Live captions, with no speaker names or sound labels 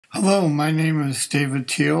Hello, my name is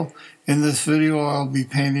David Thiel. In this video I'll be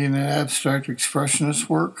painting an abstract expressionist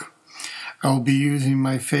work. I'll be using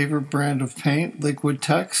my favorite brand of paint,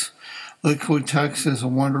 Liquitex. Liquitex is a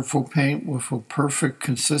wonderful paint with a perfect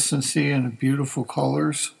consistency and beautiful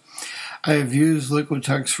colors. I have used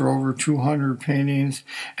Liquitex for over 200 paintings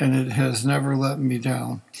and it has never let me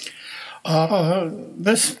down.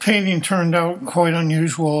 This painting turned out quite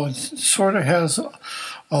unusual. It sort of has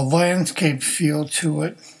a landscape feel to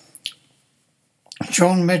it.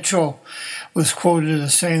 Joan Mitchell was quoted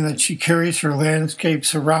as saying that she carries her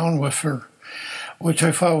landscapes around with her, which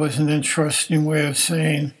I thought was an interesting way of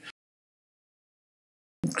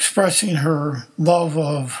expressing her love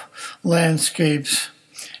of landscapes,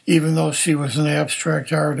 even though she was an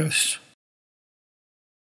abstract artist.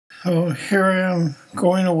 So here I am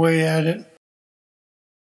going away at it.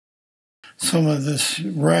 Some of this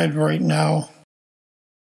red right now.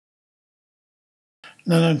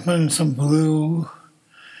 Then I'm putting some blue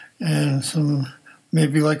and some,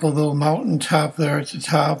 maybe like a little mountain top there at the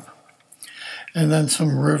top. And then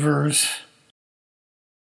some rivers.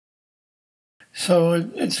 So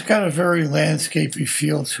it's got a very landscapey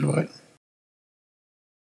feel to it.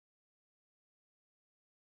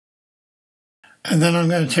 And then I'm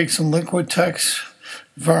going to take some Liquitex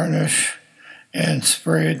varnish and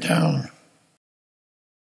spray it down.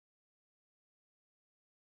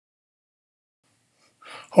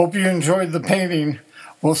 Hope you enjoyed the painting.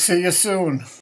 We'll see you soon.